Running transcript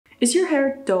Is your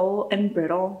hair dull and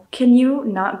brittle? Can you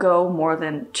not go more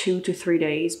than 2 to 3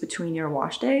 days between your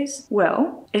wash days?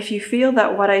 Well, if you feel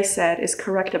that what I said is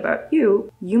correct about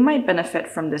you, you might benefit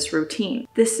from this routine.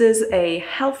 This is a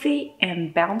healthy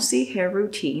and bouncy hair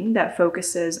routine that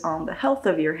focuses on the health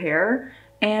of your hair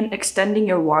and extending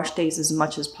your wash days as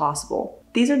much as possible.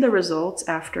 These are the results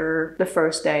after the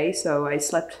first day. So I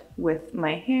slept with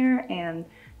my hair and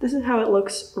this is how it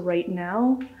looks right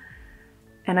now.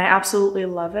 And I absolutely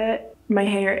love it. My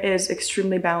hair is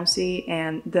extremely bouncy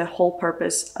and the whole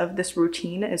purpose of this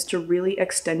routine is to really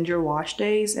extend your wash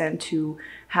days and to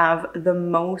have the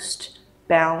most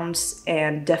bounce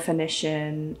and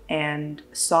definition and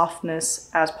softness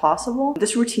as possible.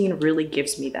 This routine really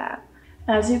gives me that.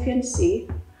 As you can see,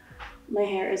 my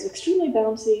hair is extremely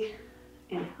bouncy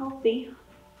and healthy.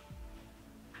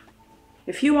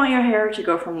 If you want your hair to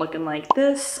go from looking like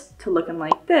this to looking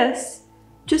like this,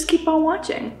 just keep on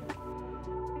watching.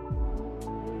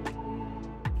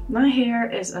 My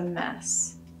hair is a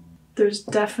mess. There's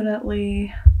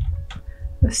definitely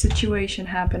a situation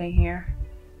happening here.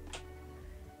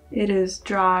 It is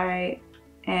dry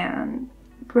and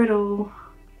brittle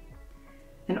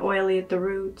and oily at the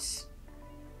roots.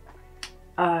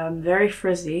 Very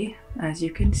frizzy, as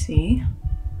you can see.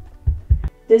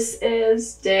 This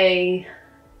is day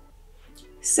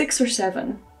 6 or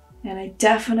 7. And I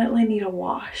definitely need a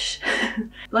wash.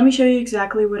 Let me show you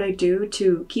exactly what I do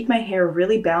to keep my hair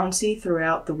really bouncy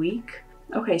throughout the week.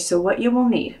 Okay, so what you will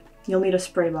need. You'll need a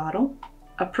spray bottle,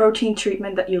 a protein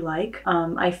treatment that you like.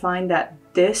 I find that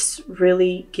this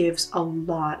really gives a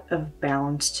lot of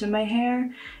bounce to my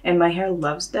hair and my hair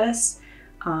loves this.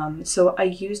 So I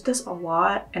use this a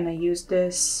lot and I use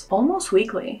this almost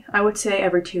weekly. I would say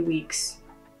every 2 weeks.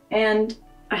 And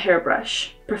a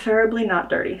hairbrush, preferably not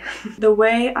dirty. The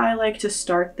way I like to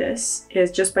start this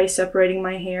is just by separating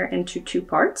my hair into 2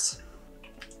 parts.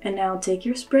 And now take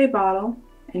your spray bottle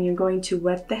and you're going to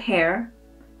wet the hair.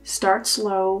 Start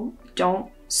slow, don't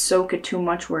soak it too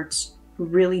much where it's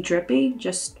really drippy,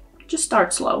 just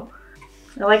start slow.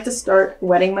 I like to start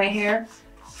wetting my hair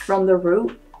from the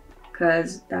root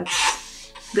because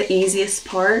that's the easiest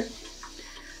part,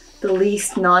 the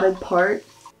least knotted part.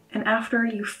 And after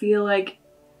you feel like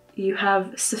you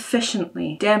have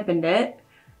sufficiently dampened it,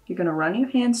 you're gonna run your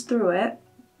hands through it,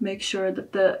 make sure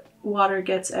that the water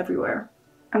gets everywhere.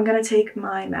 I'm gonna take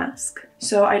my mask.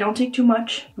 So I don't take too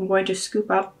much. I'm going to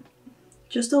scoop up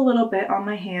just a little bit on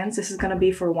my hands. This is gonna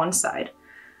be for one side.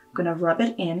 I'm gonna rub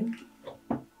it in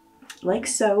like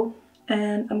so.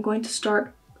 And I'm going to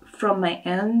start from my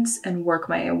ends and work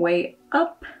my way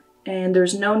up. And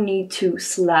there's no need to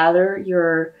slather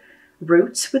your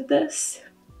roots with this.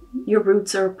 Your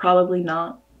roots are probably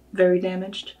not very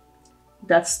damaged.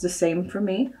 That's the same for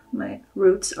me. My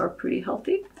roots are pretty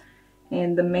healthy.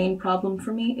 And the main problem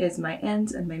for me is my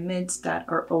ends and my mids that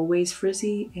are always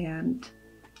frizzy and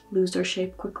lose their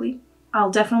shape quickly. I'll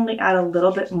definitely add a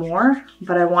little bit more,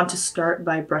 but I want to start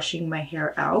by brushing my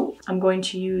hair out. I'm going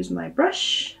to use my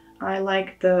brush. I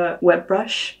like the web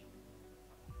brush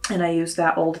and I use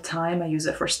that all the time. I use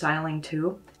it for styling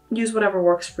too. Use whatever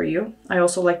works for you. I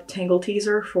also like the Tangle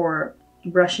Teaser for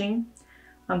brushing.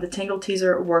 The Tangle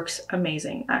Teaser works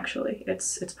amazing, actually.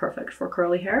 It's perfect for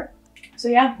curly hair. So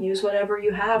yeah, use whatever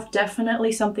you have.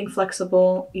 Definitely something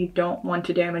flexible. You don't want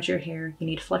to damage your hair. You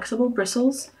need flexible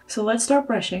bristles. So let's start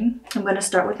brushing. I'm gonna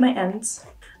start with my ends.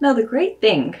 Now the great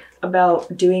thing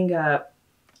about doing a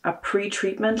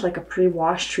pre-treatment, like a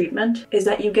pre-wash treatment, is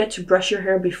that you get to brush your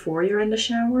hair before you're in the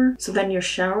shower. So then your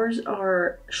showers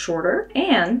are shorter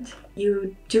and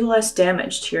you do less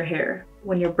damage to your hair.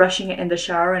 When you're brushing it in the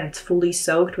shower and it's fully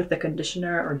soaked with the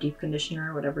conditioner or deep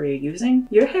conditioner, whatever you're using,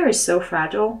 your hair is so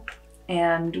fragile.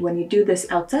 And when you do this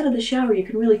outside of the shower, you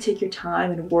can really take your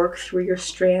time and work through your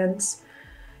strands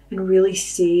and really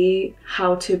see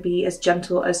how to be as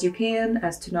gentle as you can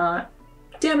as to not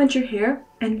damage your hair.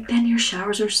 And then your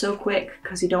showers are so quick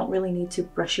because you don't really need to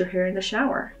brush your hair in the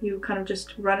shower. You kind of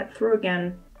just run it through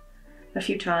again a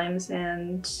few times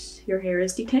and your hair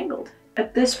is detangled.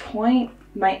 At this point,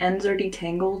 my ends are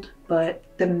detangled, but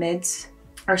the mids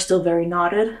are still very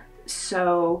knotted.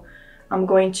 So I'm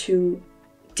going to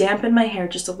dampen my hair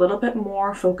just a little bit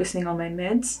more, focusing on my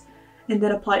mids, and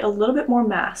then apply a little bit more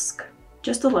mask,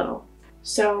 just a little.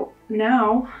 So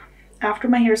now, after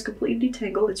my hair is completely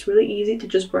detangled, it's really easy to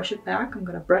just brush it back. I'm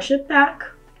gonna brush it back.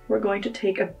 We're going to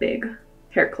take a big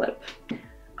hair clip.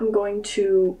 I'm going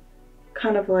to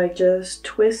kind of like just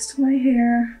twist my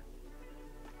hair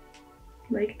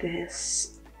like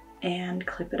this and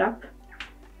clip it up.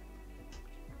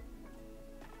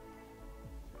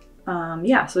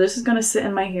 Yeah, so this is gonna sit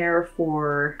in my hair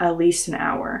for at least an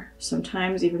hour,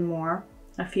 sometimes even more.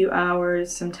 A few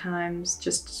hours, sometimes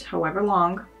just however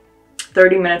long.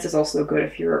 30 minutes is also good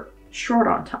if you're short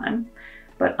on time,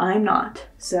 but I'm not.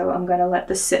 So I'm gonna let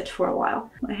this sit for a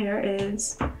while. My hair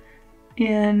is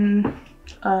in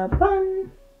a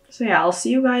bun. So yeah, I'll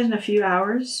see you guys in a few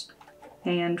hours.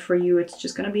 And for you, it's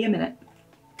just gonna be a minute.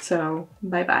 So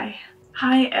bye-bye.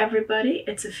 Hi everybody,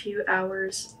 it's a few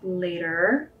hours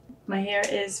later. My hair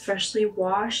is freshly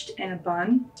washed in a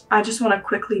bun. I just wanna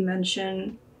quickly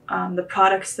mention the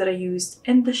products that I used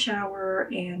in the shower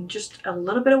and just a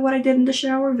little bit of what I did in the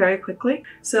shower very quickly.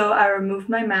 So I removed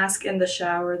my mask in the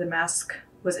shower. The mask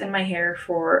was in my hair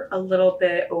for a little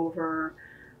bit over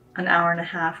an hour and a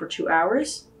half or 2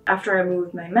 hours. After I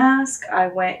removed my mask, I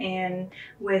went in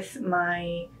with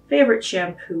my favorite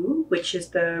shampoo, which is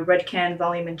the Redken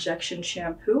Volume Injection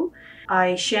Shampoo.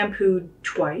 I shampooed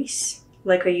twice,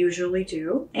 like I usually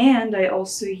do. And I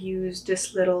also used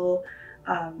this little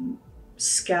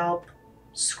scalp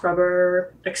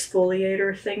scrubber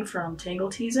exfoliator thing from Tangle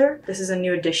Teezer. This is a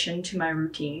new addition to my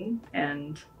routine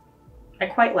and I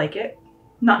quite like it.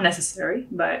 Not necessary,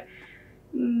 but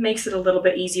makes it a little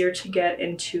bit easier to get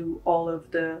into all of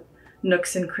the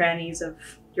nooks and crannies of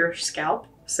your scalp.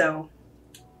 So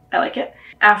I like it.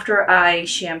 After I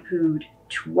shampooed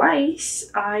twice,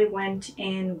 I went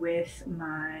in with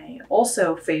my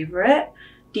also favorite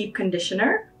deep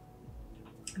conditioner.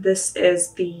 This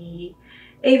is the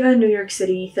Ava New York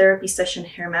City Therapy Session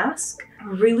Hair Mask.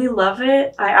 Really love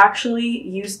it. I actually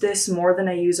use this more than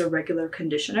I use a regular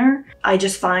conditioner. I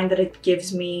just find that it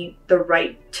gives me the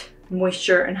right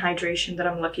moisture and hydration that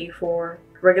I'm looking for.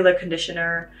 Regular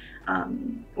conditioner,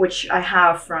 which I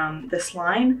have from this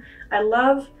line, I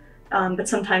love, but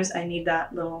sometimes I need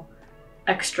that little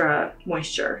extra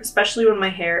moisture, especially when my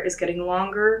hair is getting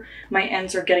longer. My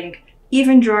ends are getting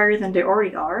even drier than they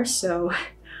already are, so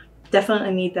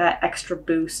definitely need that extra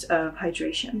boost of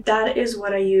hydration. That is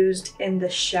what I used in the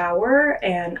shower,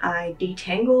 and I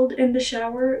detangled in the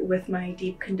shower with my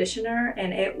deep conditioner,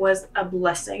 and it was a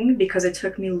blessing because it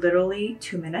took me literally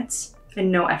 2 minutes and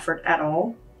no effort at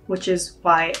all, which is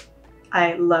why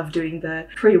I love doing the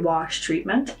pre-wash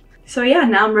treatment. So yeah,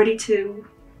 now I'm ready to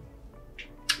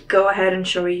go ahead and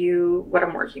show you what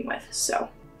I'm working with. So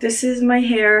this is my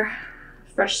hair,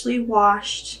 freshly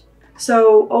washed.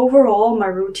 So overall, my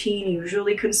routine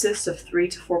usually consists of 3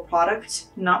 to 4 products,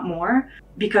 not more.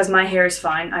 Because my hair is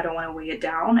fine, I don't want to weigh it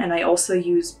down. And I also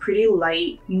use pretty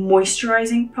light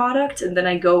moisturizing product, and then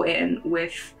I go in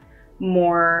with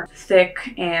more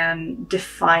thick and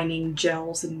defining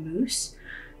gels and mousse.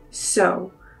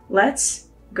 So let's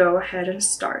go ahead and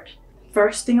start.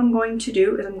 First thing I'm going to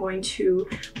do is I'm going to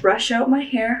brush out my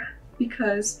hair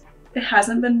because it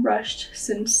hasn't been brushed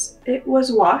since it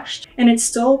was washed and it's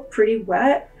still pretty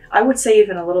wet. I would say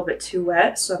even a little bit too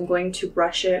wet, so I'm going to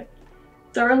brush it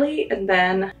thoroughly and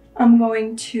then I'm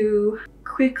going to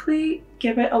quickly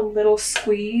give it a little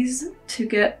squeeze to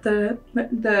get the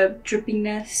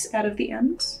drippiness out of the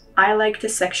ends. I like to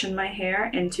section my hair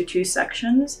into 2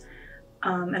 sections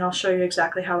and I'll show you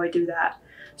exactly how I do that.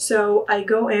 So I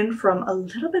go in from a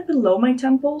little bit below my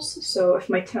temples. So if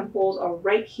my temples are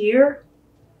right here,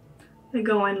 I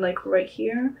go in like right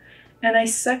here and I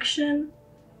section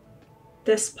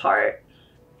this part.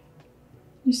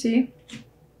 You see?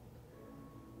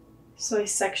 So I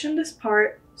section this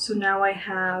part. So now I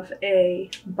have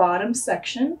a bottom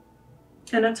section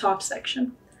and a top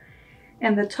section.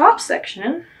 And the top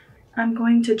section, I'm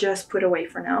going to just put away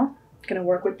for now. I'm gonna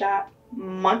work with that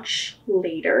much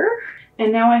later.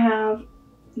 And now I have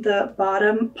the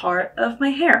bottom part of my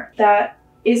hair. That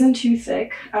isn't too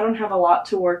thick. I don't have a lot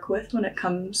to work with when it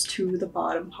comes to the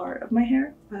bottom part of my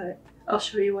hair, but I'll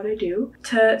show you what I do.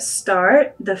 To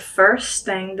start, the first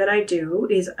thing that I do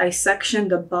is I section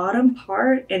the bottom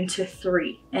part into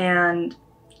 3. And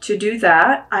to do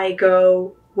that, I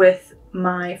go with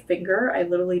my finger. I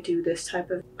literally do this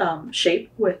type of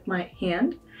shape with my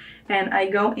hand. And I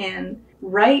go in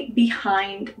right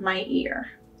behind my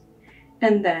ear.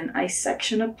 And then I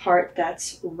section a part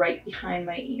that's right behind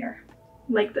my ear,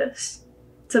 like this.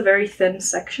 It's a very thin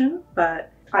section,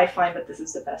 but I find that this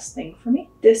is the best thing for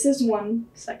me. This is one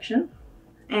section.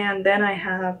 And then I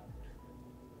have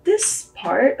this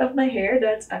part of my hair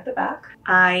that's at the back.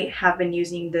 I have been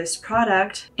using this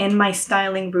product in my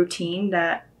styling routine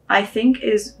that I think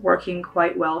is working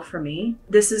quite well for me.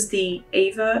 This is the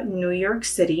Ava New York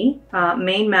City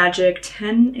Main Magic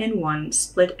 10-in-1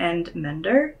 Split End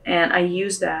Mender, and I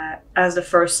use that as the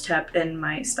first step in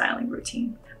my styling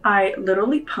routine. I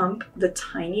literally pump the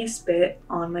tiniest bit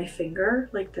on my finger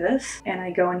like this, and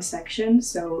I go in sections.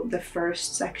 So the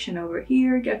first section over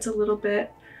here gets a little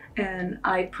bit, and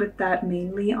I put that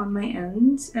mainly on my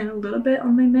ends and a little bit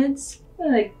on my mids.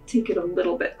 And I take it a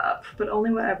little bit up, but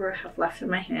only whatever I have left in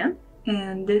my hand.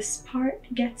 And this part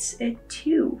gets it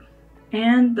too.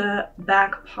 And the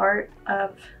back part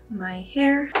of my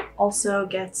hair also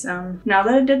gets some. Now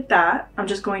that I did that, I'm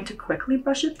just going to quickly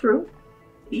brush it through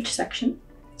each section.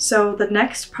 So the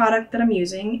next product that I'm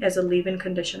using is a leave-in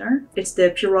conditioner. It's the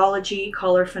Pureology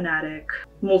Color Fanatic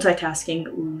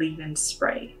Multitasking Leave-In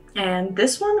Spray. And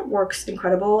this one works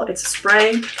incredible. It's a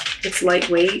spray, it's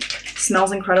lightweight,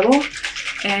 smells incredible,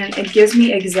 and it gives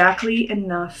me exactly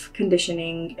enough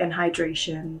conditioning and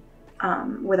hydration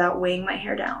without weighing my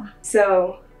hair down.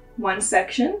 So one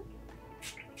section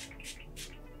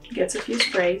gets a few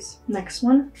sprays, next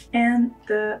one, and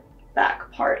the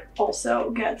back part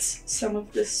also gets some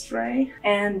of this spray.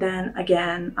 And then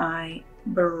again, I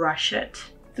brush it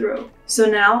through. So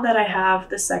now that I have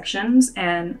the sections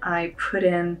and I put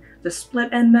in the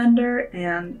split end bender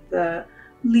and the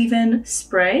leave-in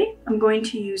spray, I'm going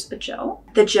to use a gel.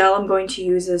 The gel I'm going to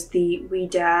use is the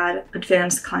Dad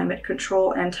Advanced Climate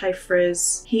Control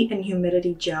Anti-Frizz Heat and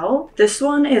Humidity Gel. This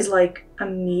one is like a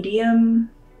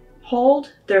medium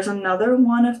hold. There's another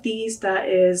one of these that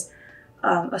is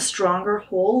a stronger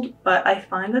hold, but I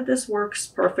find that this works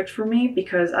perfect for me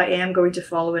because I am going to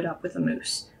follow it up with a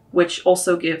mousse, which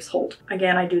also gives hold.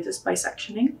 Again, I do this by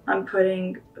sectioning. I'm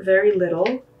putting very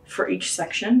little for each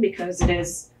section because it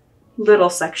is little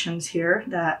sections here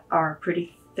that are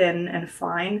pretty thin and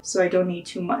fine, so I don't need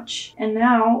too much. And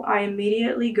now I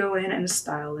immediately go in and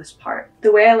style this part.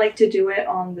 The way I like to do it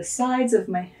on the sides of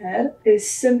my head is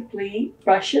simply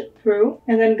brush it through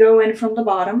and then go in from the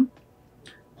bottom,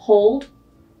 hold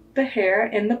the hair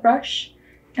in the brush,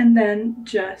 and then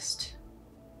just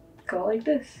go like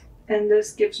this. And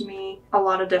this gives me a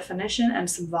lot of definition and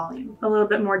some volume. A little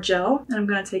bit more gel, and I'm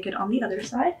gonna take it on the other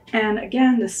side. And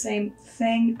again, the same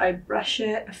thing, I brush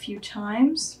it a few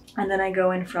times, and then I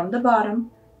go in from the bottom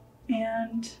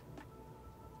and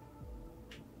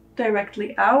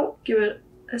directly out, give it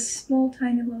a small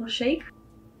tiny little shake.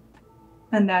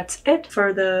 And that's it.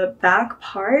 For the back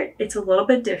part, it's a little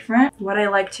bit different. What I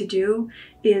like to do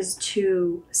is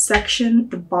to section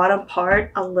the bottom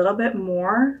part a little bit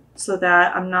more so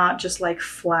that I'm not just like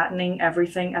flattening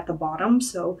everything at the bottom.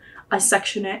 So I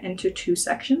section it into two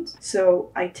sections.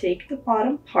 So I take the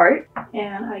bottom part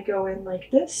and I go in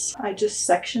like this. I just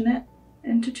section it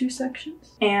into two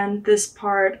sections. And this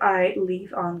part I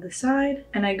leave on the side,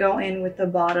 and I go in with the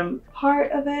bottom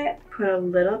part of it, put a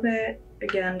little bit,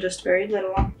 again, just very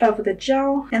little of the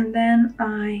gel, and then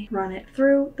I run it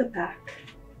through the back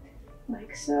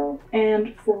like so.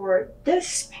 And for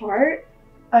this part,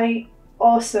 I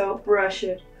also brush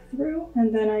it through,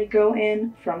 and then I go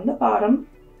in from the bottom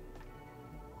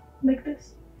like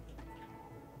this.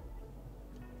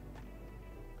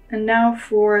 And now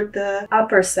for the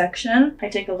upper section, I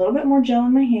take a little bit more gel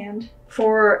in my hand.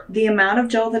 For the amount of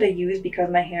gel that I use, because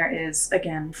my hair is,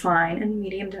 again, fine and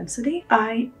medium density,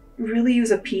 I really use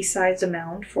a pea-sized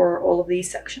amount for all of these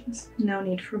sections. No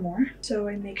need for more. So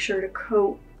I make sure to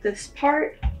coat this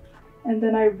part, and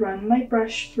then I run my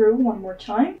brush through one more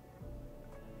time.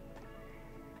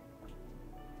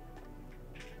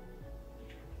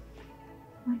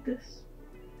 Like this.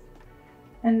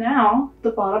 And now the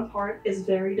bottom part is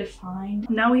very defined.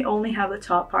 Now we only have the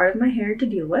top part of my hair to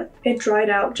deal with. It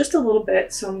dried out just a little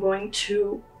bit, so I'm going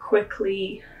to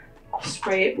quickly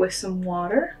spray it with some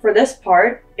water. For this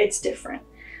part, it's different.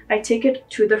 I take it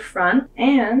to the front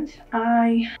and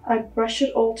I brush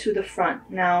it all to the front.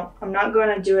 Now, I'm not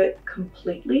going to do it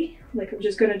completely. Like, I'm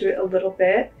just going to do it a little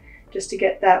bit just to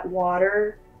get that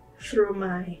water through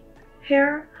my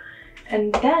hair.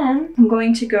 And then I'm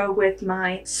going to go with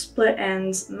my split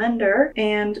ends mender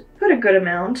and put a good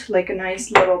amount, like a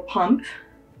nice little pump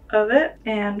of it,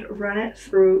 and run it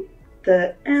through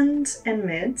the ends and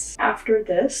mids. After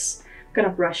this, I'm gonna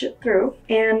brush it through.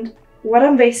 And what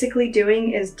I'm basically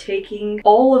doing is taking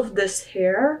all of this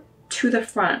hair to the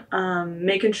front,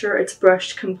 making sure it's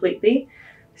brushed completely.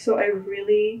 So I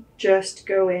really just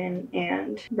go in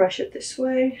and brush it this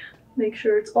way. Make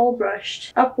sure it's all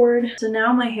brushed upward. So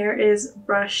now my hair is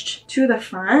brushed to the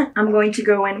front. I'm going to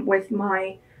go in with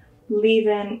my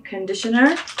leave-in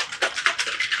conditioner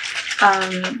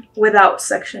without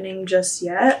sectioning just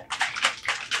yet.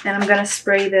 And I'm gonna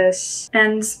spray this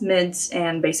ends, mids,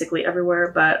 and basically everywhere,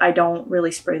 but I don't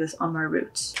really spray this on my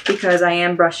roots because I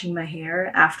am brushing my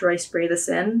hair after I spray this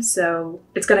in, so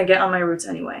it's gonna get on my roots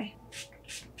anyway.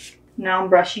 Now I'm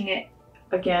brushing it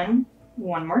again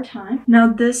one more time.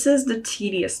 Now this is the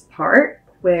tedious part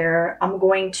where I'm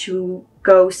going to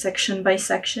go section by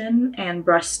section and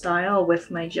brush style with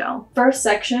my gel. First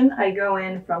section, I go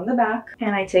in from the back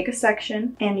and I take a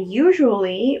section, and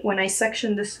usually when I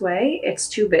section this way, it's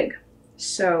too big.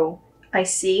 So I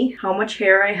see how much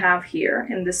hair I have here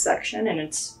in this section, and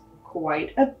it's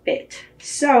quite a bit.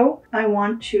 So I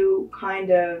want to kind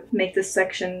of make this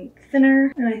section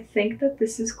thinner, and I think that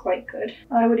this is quite good.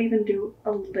 I would even do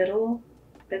a little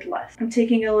bit less. I'm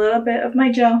taking a little bit of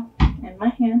my gel in my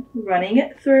hand, running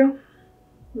it through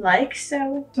like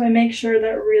so. So I make sure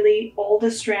that really all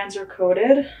the strands are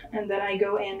coated, and then I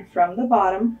go in from the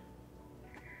bottom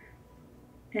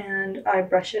and I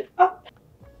brush it up.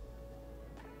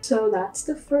 So that's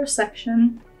the first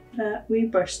section that we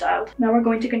brush styled. Now we're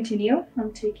going to continue.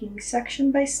 I'm taking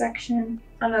section by section,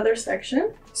 another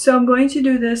section. So I'm going to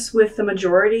do this with the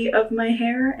majority of my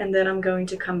hair, and then I'm going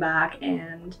to come back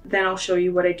and then I'll show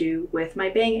you what I do with my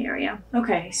bang area.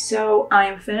 Okay, so I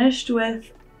am finished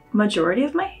with majority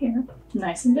of my hair,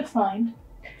 nice and defined.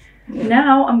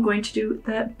 Now I'm going to do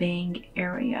the bang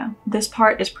area. This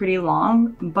part is pretty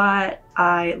long, but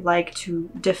I like to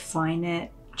define it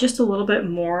just a little bit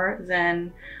more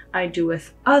than I do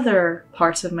with other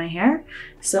parts of my hair.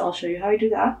 So I'll show you how I do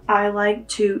that. I like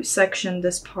to section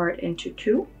this part into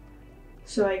two.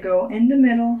 So I go in the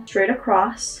middle, straight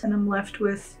across, and I'm left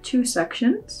with two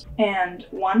sections. And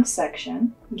one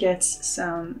section gets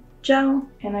some gel,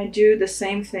 and I do the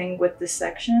same thing with this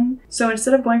section. So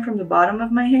instead of going from the bottom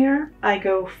of my hair, I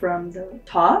go from the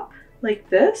top like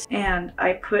this, and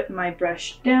I put my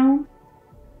brush down,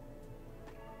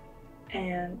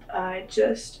 and I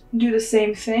just do the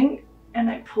same thing,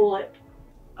 and I pull it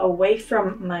away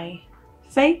from my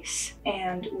face.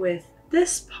 And with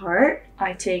this part,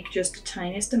 I take just the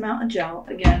tiniest amount of gel,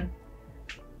 again,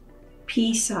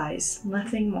 pea size,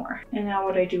 nothing more. And now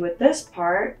what I do with this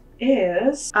part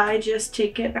is I just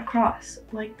take it across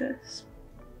like this.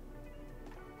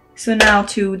 So now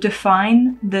to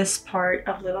define this part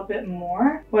a little bit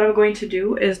more, what I'm going to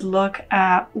do is look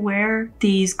at where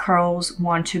these curls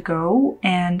want to go,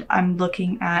 and I'm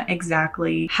looking at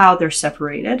exactly how they're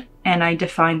separated, and I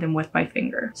define them with my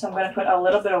finger. So I'm going to put a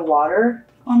little bit of water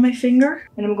on my finger,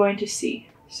 and I'm going to see.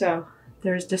 So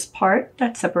there's this part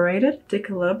that's separated. Take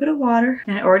a little bit of water,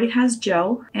 and it already has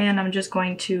gel, and I'm just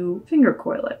going to finger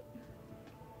coil it.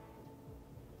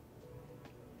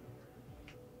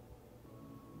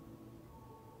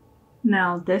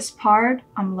 Now this part,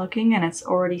 I'm looking and it's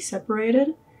already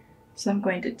separated. So I'm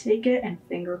going to take it and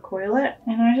finger coil it.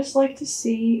 And I just like to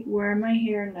see where my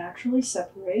hair naturally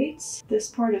separates. This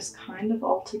part is kind of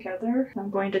all together.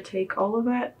 I'm going to take all of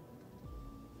it.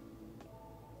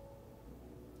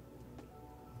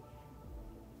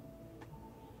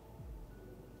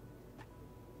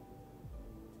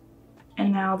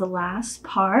 And now the last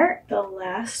part, the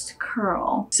last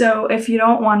curl. So if you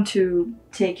don't want to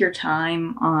take your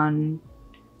time on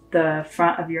the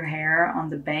front of your hair,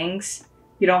 on the bangs,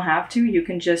 you don't have to. You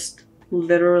can just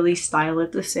literally style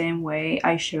it the same way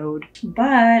I showed.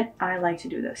 But I like to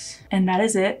do this. And that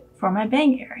is it for my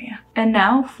bang area. And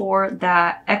now for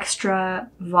that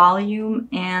extra volume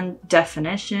and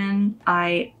definition,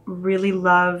 I really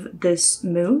love this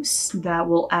mousse that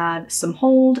will add some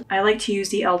hold. I like to use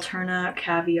the Alterna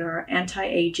Caviar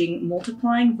Anti-Aging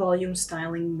Multiplying Volume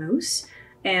Styling Mousse.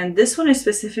 And this one is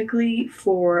specifically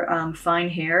for fine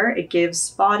hair. It gives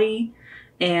body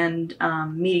and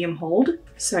medium hold.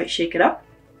 So I shake it up.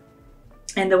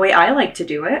 And the way I like to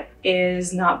do it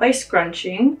is not by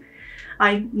scrunching.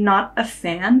 I'm not a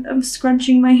fan of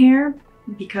scrunching my hair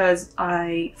because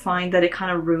I find that it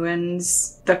kind of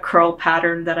ruins the curl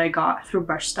pattern that I got through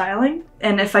brush styling.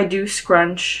 And if I do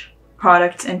scrunch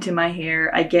products into my hair,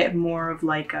 I get more of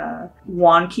like a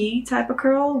wonky type of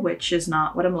curl, which is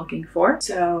not what I'm looking for.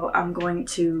 So I'm going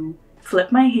to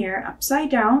flip my hair upside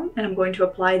down, and I'm going to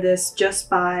apply this just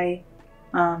by,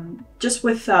 just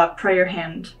with a prayer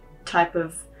hand type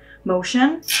of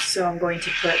motion. So I'm going to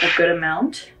put a good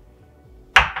amount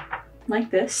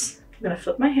like this. I'm gonna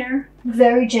flip my hair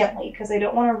very gently because I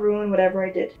don't want to ruin whatever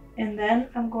I did. And then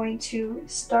I'm going to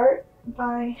start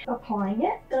by applying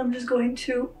it. And I'm just going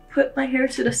to put my hair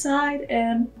to the side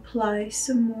and apply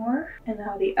some more. And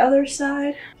now the other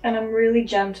side. And I'm really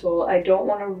gentle. I don't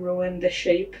want to ruin the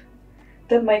shape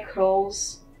that my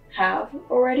curls have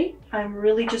already. I'm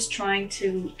really just trying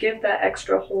to give that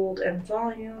extra hold and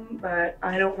volume, but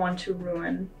I don't want to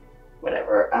ruin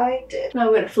whatever I did. Now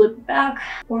I'm gonna flip it back,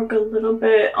 work a little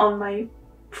bit on my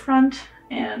front,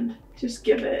 and just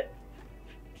give it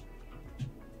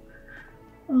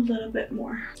a little bit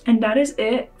more. And that is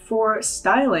it for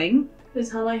styling This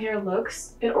is how my hair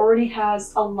looks. It already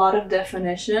has a lot of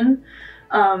definition.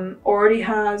 Already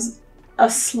has a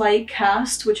slight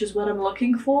cast, which is what I'm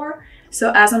looking for.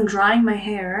 So as I'm drying my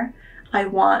hair, I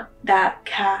want that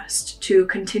cast to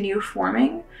continue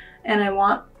forming, and I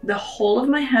want the whole of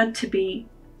my head to be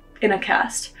in a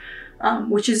cast,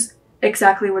 which is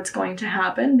exactly what's going to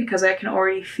happen because I can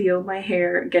already feel my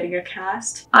hair getting a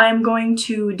cast. I'm going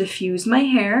to diffuse my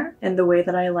hair in the way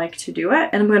that I like to do it,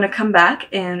 and I'm going to come back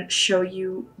and show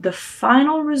you the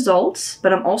final results,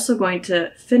 but I'm also going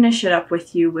to finish it up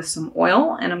with you with some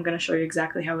oil, and I'm going to show you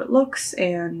exactly how it looks,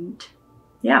 and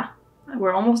yeah,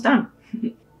 we're almost done.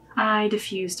 I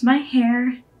diffused my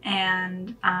hair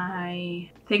and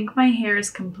I think my hair is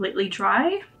completely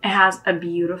dry. It has a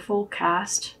beautiful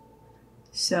cast,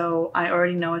 so I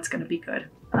already know it's gonna be good.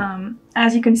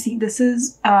 As you can see, this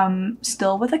is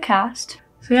still with a cast.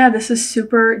 So yeah, this is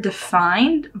super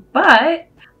defined, but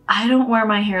I don't wear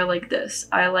my hair like this.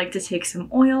 I like to take some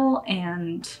oil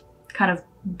and kind of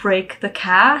break the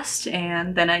cast,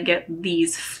 and then I get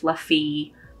these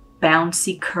fluffy,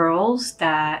 bouncy curls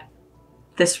that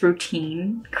this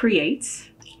routine creates.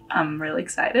 I'm really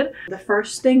excited. The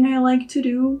first thing I like to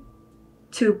do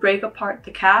to break apart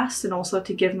the cast and also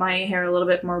to give my hair a little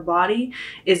bit more body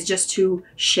is just to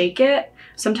shake it.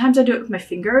 Sometimes I do it with my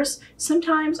fingers,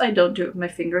 sometimes I don't do it with my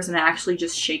fingers and I actually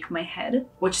just shake my head,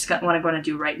 which is what I'm going to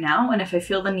do right now. And if I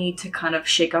feel the need to kind of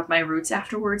shake up my roots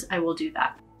afterwards, I will do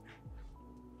that.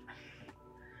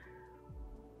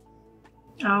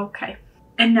 Okay,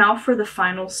 and now for the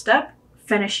final step,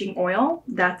 finishing oil.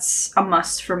 That's a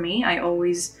must for me. I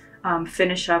always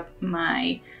finish up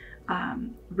my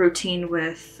routine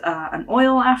with an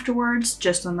oil afterwards,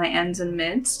 just on my ends and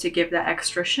mids to give that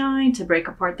extra shine, to break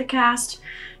apart the cast.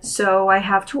 So I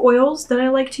have two oils that I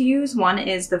like to use. One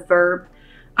is the Verb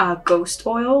Ghost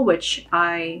Oil, which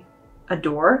I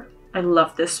adore. I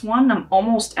love this one. I'm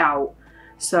almost out,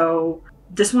 so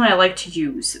this one I like to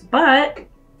use. But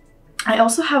I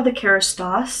also have the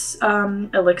Kerastase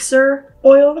Elixir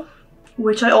oil,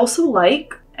 which I also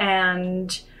like,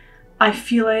 and I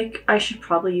feel like I should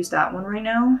probably use that one right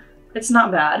now. It's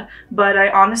not bad, but I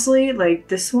honestly, like,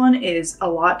 this one is a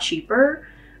lot cheaper.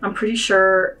 I'm pretty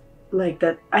sure, like,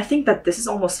 that I think that this is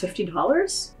almost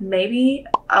 $50. Maybe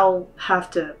I'll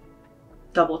have to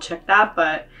double check that,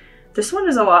 but this one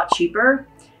is a lot cheaper.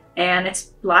 And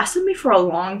it's lasted me for a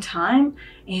long time,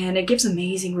 and it gives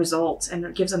amazing results, and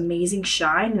it gives amazing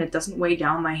shine, and it doesn't weigh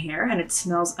down my hair, and it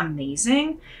smells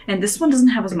amazing. And this one doesn't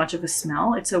have as much of a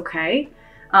smell. It's okay.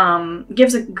 It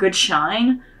gives a good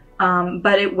shine,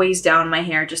 but it weighs down my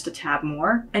hair just a tad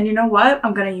more. And you know what?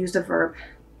 I'm gonna use the Verb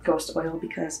Ghost Oil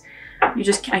because I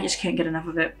just can't get enough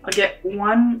of it. I'll get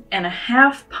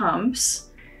 1.5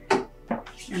 pumps,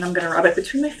 and I'm gonna rub it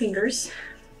between my fingers.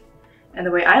 And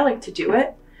the way I like to do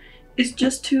it is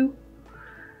just to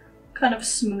kind of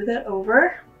smooth it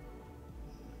over.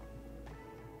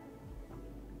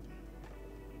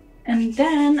 And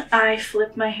then I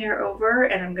flip my hair over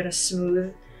and I'm gonna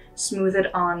smooth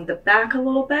it on the back a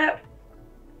little bit.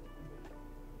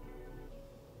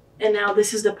 And now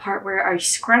this is the part where I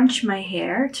scrunch my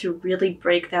hair to really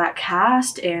break that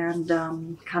cast and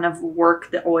kind of work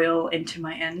the oil into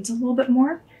my ends a little bit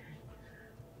more.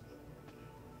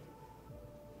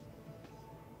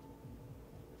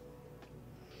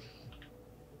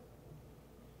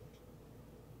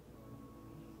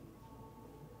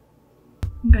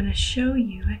 I'm gonna show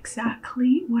you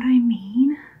exactly what I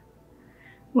mean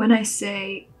when I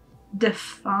say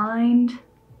defined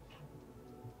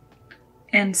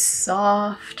and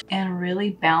soft and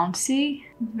really bouncy.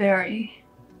 Very,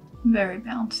 very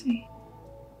bouncy.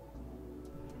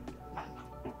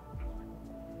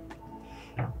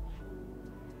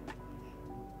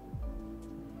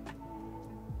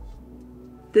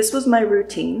 This was my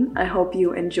routine. I hope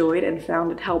you enjoyed and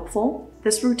found it helpful.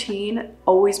 This routine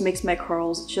always makes my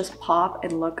curls just pop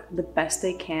and look the best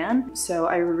they can. So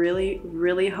I really,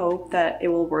 really hope that it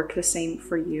will work the same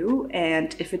for you.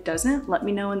 And if it doesn't, let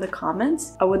me know in the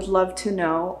comments. I would love to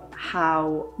know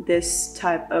how this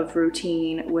type of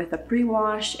routine with a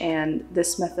pre-wash and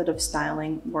this method of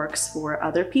styling works for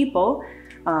other people.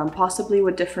 Possibly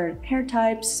with different hair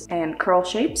types and curl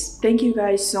shapes. Thank you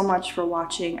guys so much for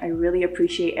watching. I really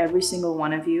appreciate every single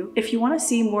one of you. If you want to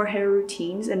see more hair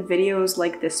routines and videos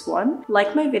like this one,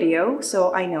 like my video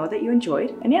so I know that you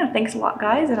enjoyed. And yeah, thanks a lot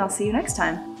guys, and I'll see you next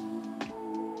time.